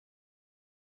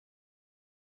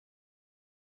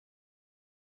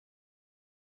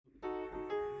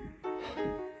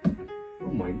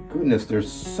Oh my goodness, there's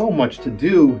so much to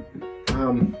do. I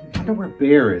wonder where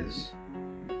Bear is.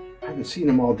 I haven't seen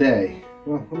him all day.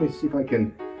 Well, let me see if I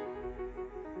can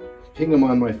ping him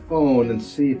on my phone and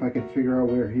see if I can figure out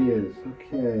where he is.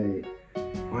 Okay,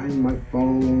 find my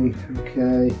phone.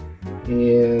 Okay,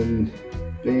 and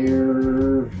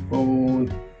Bear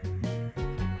phone.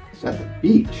 It's at the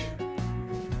beach.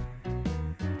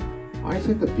 Why is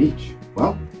it the beach?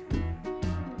 Well,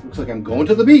 looks like I'm going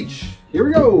to the beach. Here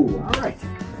we go. All right.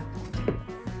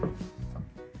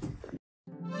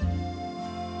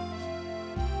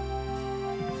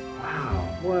 Wow,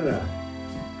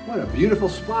 what a beautiful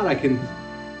spot. I can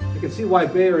see why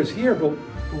Bear is here, but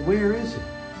where is he?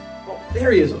 Oh,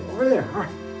 there he is, over there. All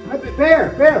right.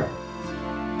 Bear.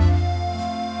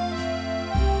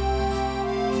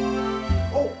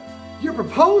 Oh, you're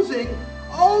proposing?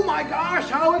 Oh my gosh,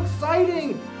 how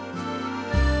exciting!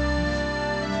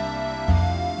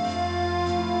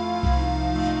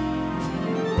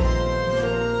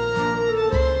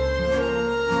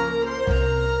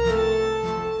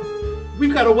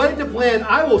 We've got a wedding to plan.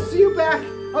 I will see you back.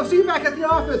 I'll see you back at the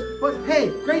office. But hey,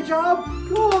 great job.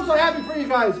 Oh, I'm so happy for you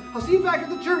guys. I'll see you back at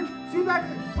the church. See you back.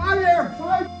 Bye there.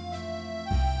 Bye.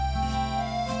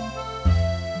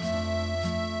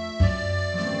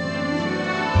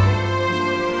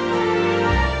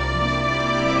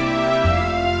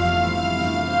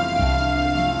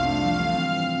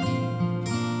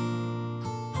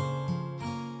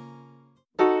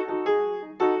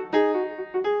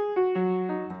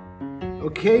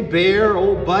 Okay, Bear,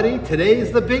 old buddy,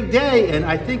 today's the big day, and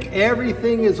I think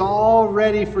everything is all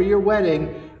ready for your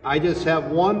wedding. I just have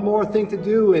one more thing to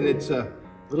do, and it's a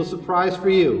little surprise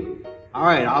for you. All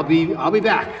right, I'll be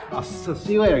back. I'll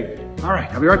see you later. All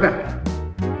right, I'll be right back.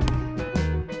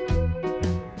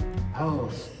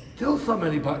 Oh, still so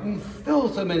many buttons, still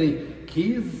so many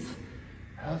keys.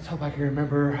 Let's hope I can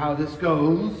remember how this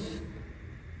goes.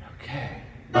 Okay.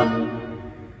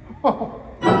 Oh.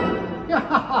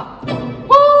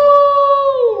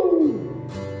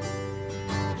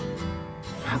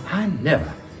 I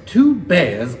never. Two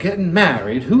bears getting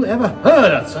married. Who ever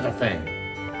heard of such a thing?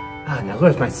 Ah, now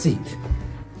where's my seat?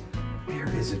 Where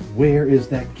is it? Where is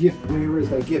that gift? Where is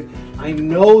that gift? I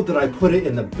know that I put it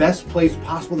in the best place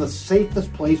possible, the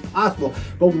safest place possible,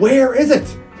 but where is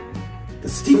it? The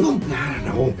steeple? I don't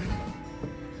know.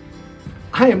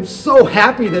 I am so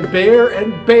happy that Bear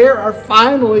and Bear are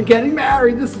finally getting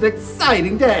married. This is an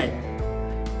exciting day.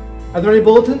 Are there any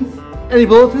bulletins? Any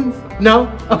bulletins? No?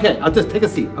 Okay, I'll just take a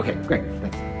seat. Okay, great,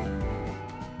 thanks.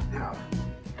 Now,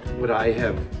 would I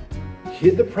have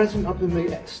hid the present up in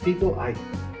the steeple? I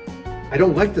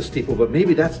don't like the steeple, but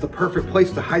maybe that's the perfect place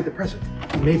to hide the present.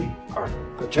 Maybe. All right,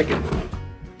 go check it.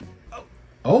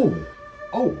 Oh.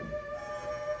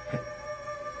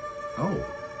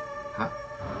 Huh?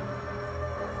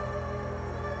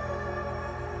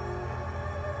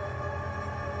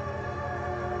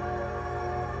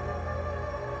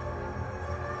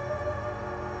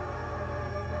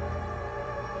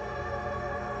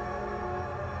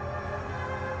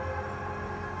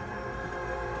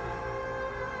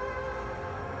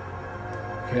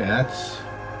 Okay, that's...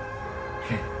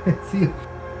 Okay, see you.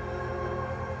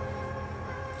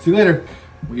 See you later.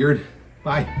 Weird.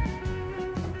 Bye.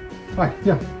 Bye,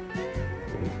 yeah.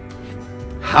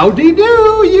 Howdy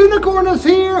do, Unicorn is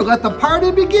here. Let the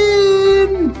party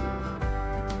begin.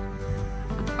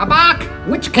 Abak,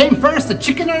 which came first, the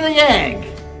chicken or the egg?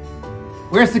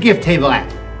 Where's the gift table at?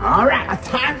 All right,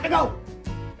 time to go.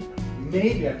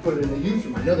 Maybe I put it in the youth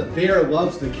room. I know the Bear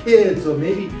loves the kids, so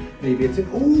maybe it's in.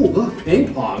 Oh, look,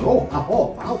 ping pong. Oh,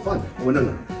 how fun. Oh,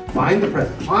 no. Find the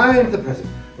present. Find the present.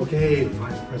 Okay,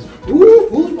 find the present. Ooh,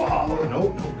 foosball. Oh,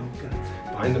 no.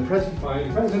 Find the present. Find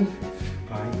the present.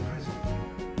 Find the present.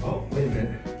 Oh, wait a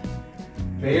minute.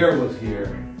 Bear was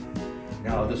here.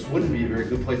 No, this wouldn't be a very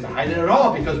good place to hide it at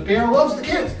all because Bear loves the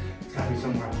kids. It's gotta be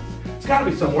somewhere else. It's gotta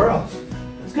be somewhere else.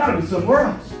 It's gotta be somewhere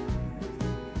else.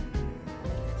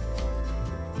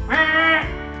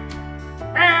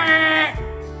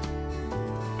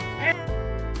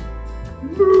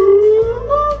 Move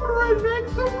over and make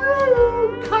some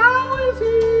room. Kyle is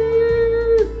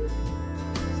here.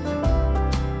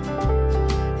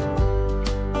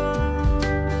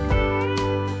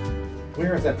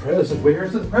 Where is that present? Where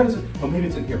is the present? Oh, maybe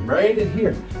it's in here. Right in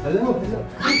here. Hello.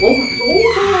 Oh,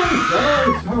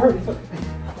 sorry.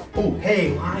 Oh,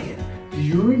 hey, Lion. Do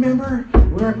you remember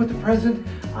where I put the present?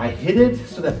 I hid it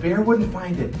so that Bear wouldn't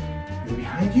find it. Is it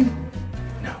behind you?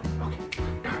 No.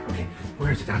 Okay.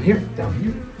 Where is it? Down here? Down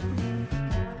here?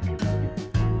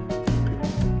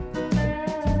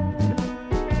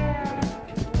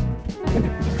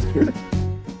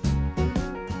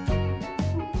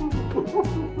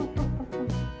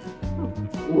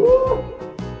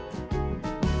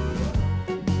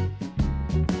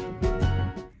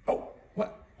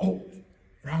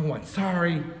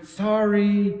 sorry,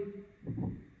 sorry.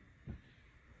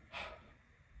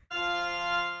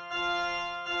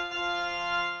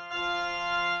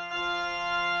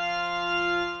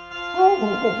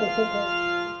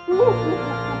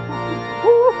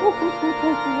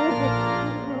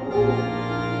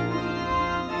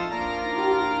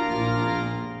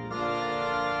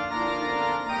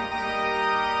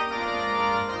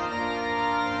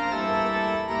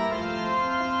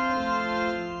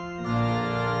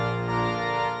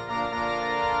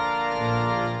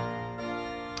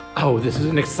 Oh, this is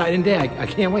an exciting day. I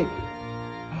can't wait.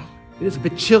 Oh, it is a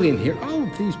bit chilly in here.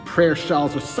 Oh, these prayer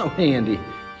shawls are so handy.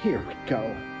 Here we go.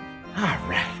 All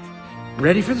right.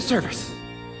 Ready for the service.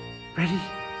 Ready?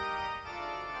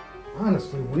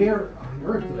 Honestly, where on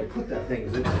earth did I put that thing?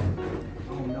 Is it?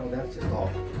 Oh no, that's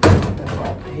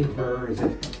all paper. Is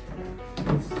it?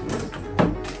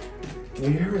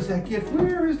 Where is that gift?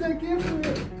 Where is that gift?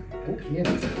 Oh,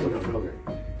 candy. Oh, no, okay.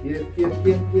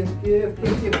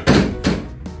 Gift.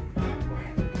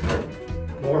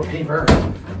 More paper.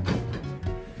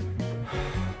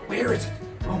 Where is it?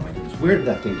 Oh my goodness, where did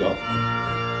that thing go?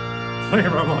 Thank you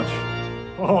very much.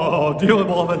 Oh, dearly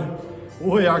beloved,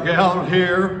 we are gathered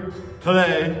here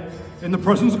today in the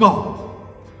presence of God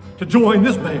to join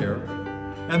this bear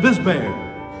and this bear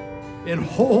in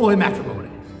holy matrimony,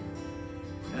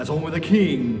 as only the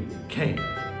King can.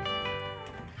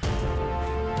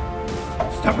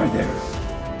 Stop right there.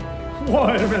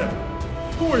 Wait a minute.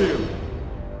 Who are you?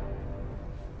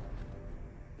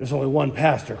 There's only one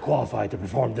pastor qualified to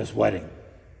perform this wedding.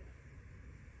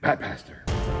 That pastor.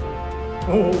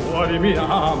 Oh, what do you mean?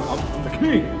 I'm the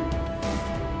king.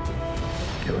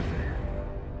 Get with there.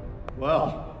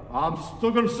 Well, I'm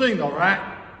still gonna sing though, right?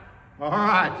 All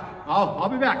right, I'll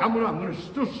be back. I'm gonna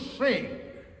still sing.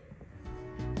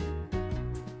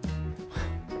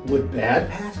 Would bad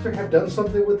pastor have done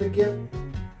something with the gift?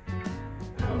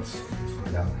 Now let's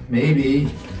find out.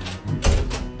 Maybe.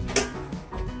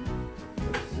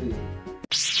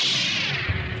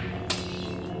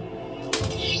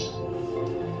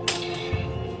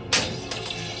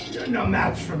 No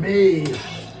match for me.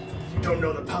 You don't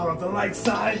know the power of the light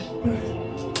side.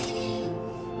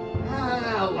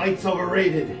 Light's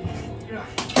overrated.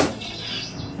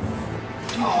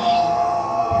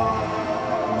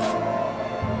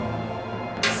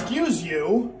 Excuse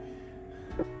you?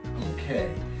 Okay.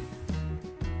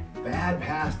 Bad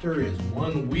pastor is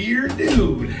one weird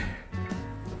dude.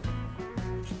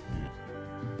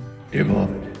 Dear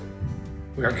beloved,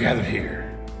 we are gathered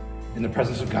here in the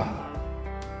presence of God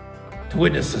to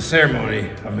witness the ceremony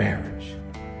of marriage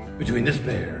between this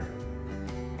bear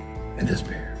and this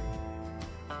bear.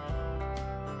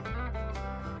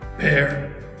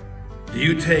 Bear, do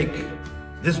you take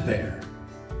this bear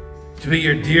to be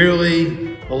your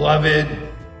dearly beloved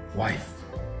wife?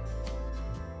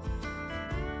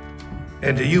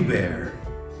 And do you, bear,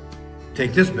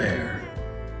 take this bear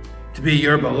to be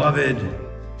your beloved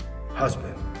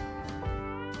husband?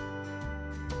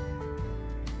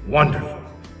 Wonderful.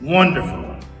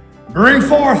 Wonderful. Bring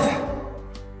forth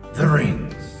the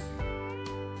rings.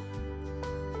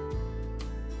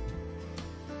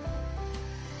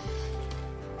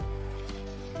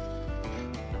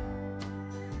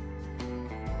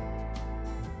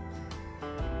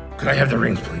 Could I have the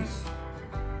rings, please?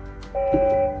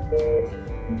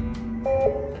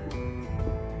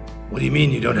 What do you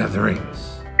mean you don't have the rings?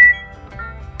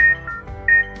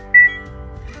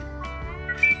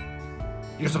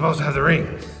 You're supposed to have the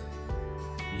rings.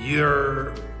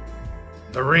 You're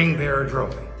the ring bearer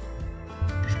droid.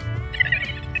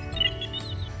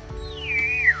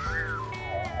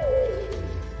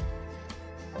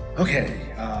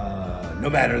 Okay, no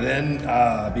matter then,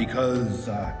 because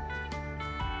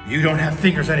you don't have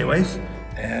fingers anyways,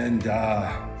 and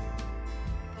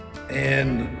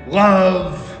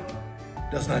love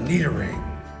does not need a ring.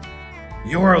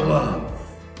 Your love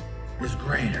is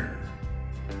greater,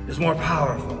 is more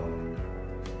powerful,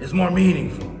 is more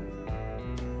meaningful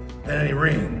than any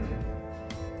ring.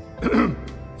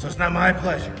 So it's not my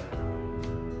pleasure,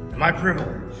 and my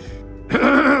privilege.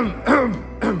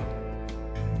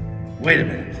 Wait a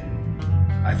minute.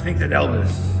 I think that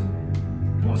Elvis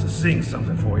wants to sing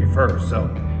something for you first, so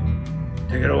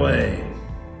take it away,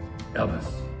 Elvis.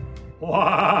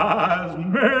 Wise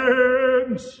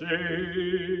men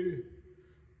say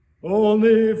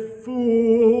only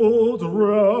fools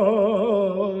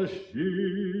rush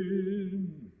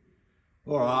in,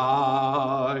 for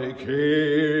I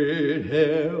can't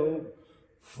help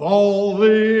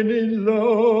falling in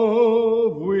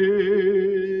love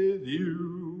with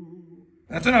you.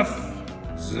 That's enough.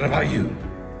 This isn't about you.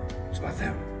 It's about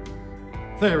them.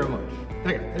 Thank you very much.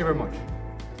 Thank you very much.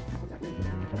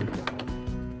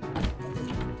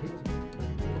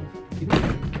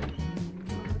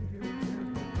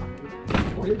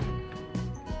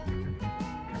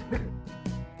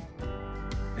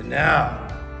 And now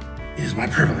it is my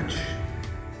privilege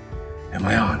and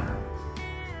my honor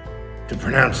to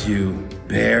pronounce you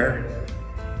Bear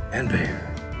and Bear.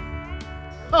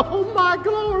 Oh my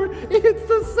glory! It's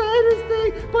the saddest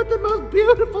thing, but the most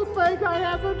beautiful thing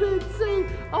I ever did see.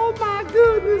 Oh my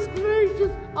goodness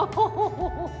gracious!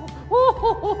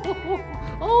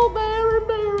 Oh, Bear and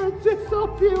Bear, it's just so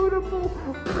beautiful.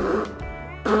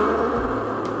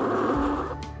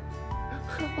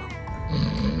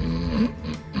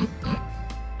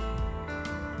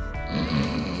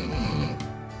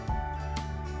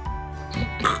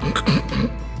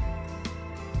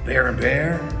 Bear and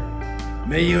Bear,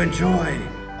 may you enjoy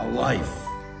a life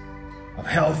of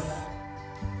health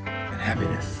and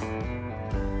happiness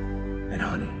and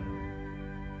honey.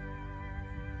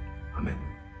 Amen.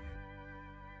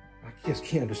 I just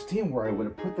can't understand where I would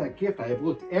have put that gift. I have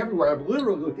looked everywhere. I've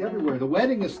literally looked everywhere. The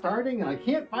wedding is starting and I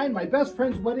can't find my best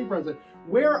friend's wedding present.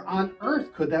 Where on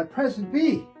earth could that present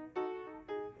be?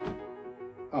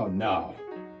 Oh no.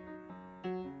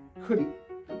 Couldn't.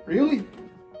 Really?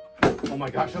 Oh my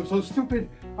gosh, I'm so stupid.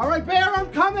 All right, Bear,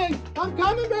 I'm coming. I'm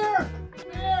coming, Bear.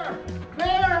 Bear,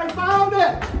 Bear, I found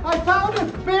it. I found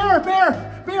it. Bear,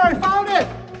 Bear, Bear, I found it.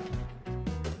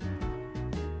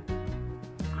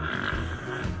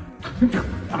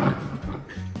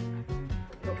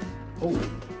 Oh.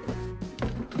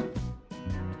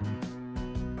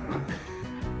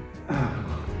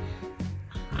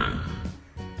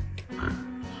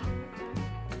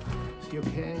 Is he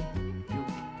okay?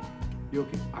 You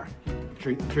okay? All right.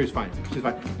 She's fine. She's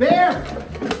fine. Bear!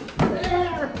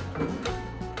 Bear!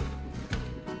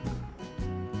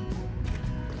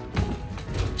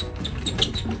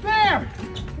 Bear!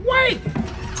 Wait!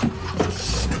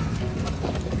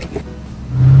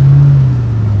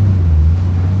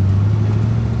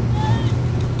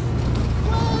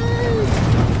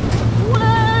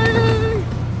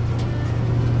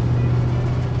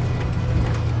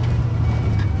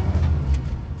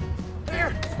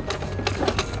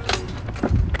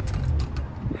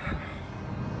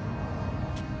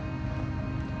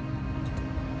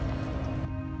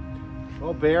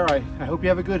 Well, Bear, I hope you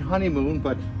have a good honeymoon,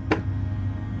 but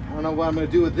I don't know what I'm going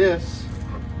to do with this.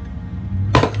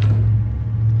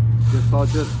 Guess I'll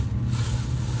just...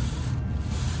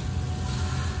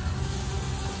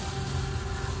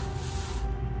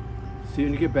 see you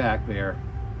when you get back, Bear.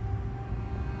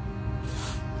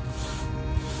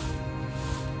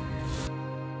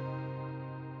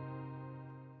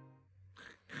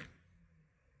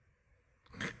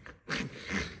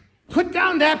 Put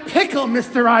down that pickle,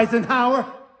 Mr. Eisenhower!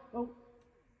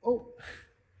 Oh.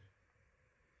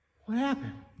 What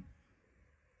happened?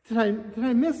 Did I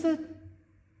miss it?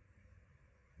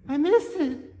 I missed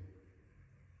it.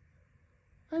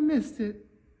 I missed it.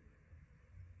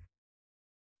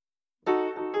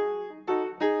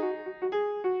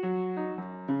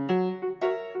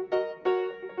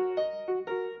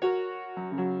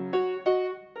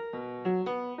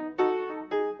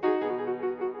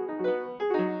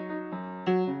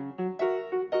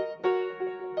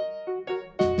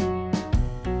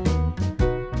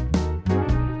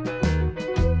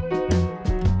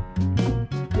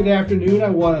 Good afternoon. I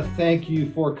want to thank you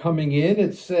for coming in.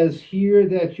 It says here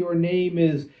that your name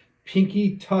is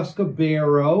Pinky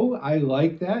Tuscabero. I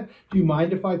like that. Do you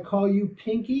mind if I call you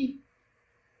Pinky?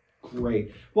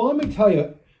 Great. Well, let me tell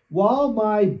you, while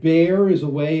my bear is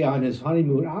away on his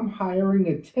honeymoon, I'm hiring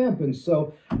a temp, and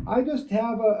so I just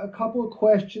have a couple of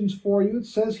questions for you. It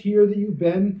says here that you've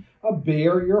been a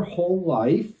bear your whole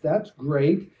life. That's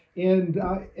great. And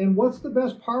what's the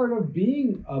best part of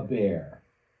being a bear?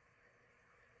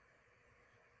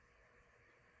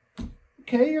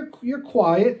 Okay, you're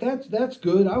quiet. That's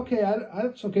good. Okay,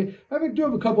 that's okay. I do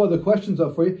have a couple other questions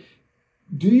up for you.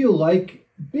 Do you like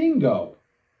bingo?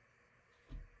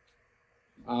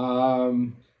 How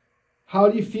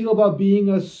do you feel about being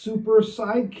a super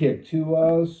sidekick to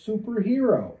a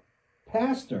superhero,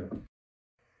 pastor?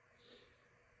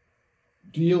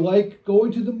 Do you like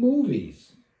going to the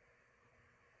movies?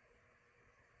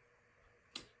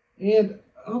 And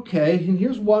okay, and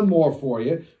here's one more for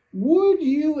you. Would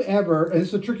you ever, and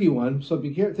it's a tricky one, so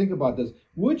be careful, think about this.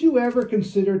 Would you ever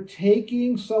consider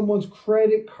taking someone's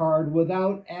credit card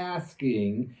without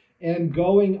asking and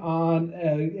going on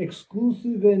an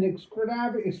exclusive and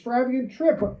extravagant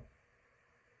trip?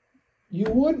 You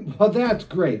wouldn't? Well, that's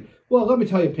great. Well, let me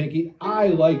tell you, Pinky, I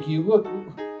like you. Look,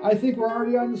 I think we're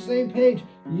already on the same page.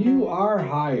 You are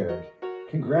hired.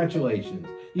 Congratulations.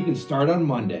 You can start on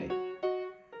Monday.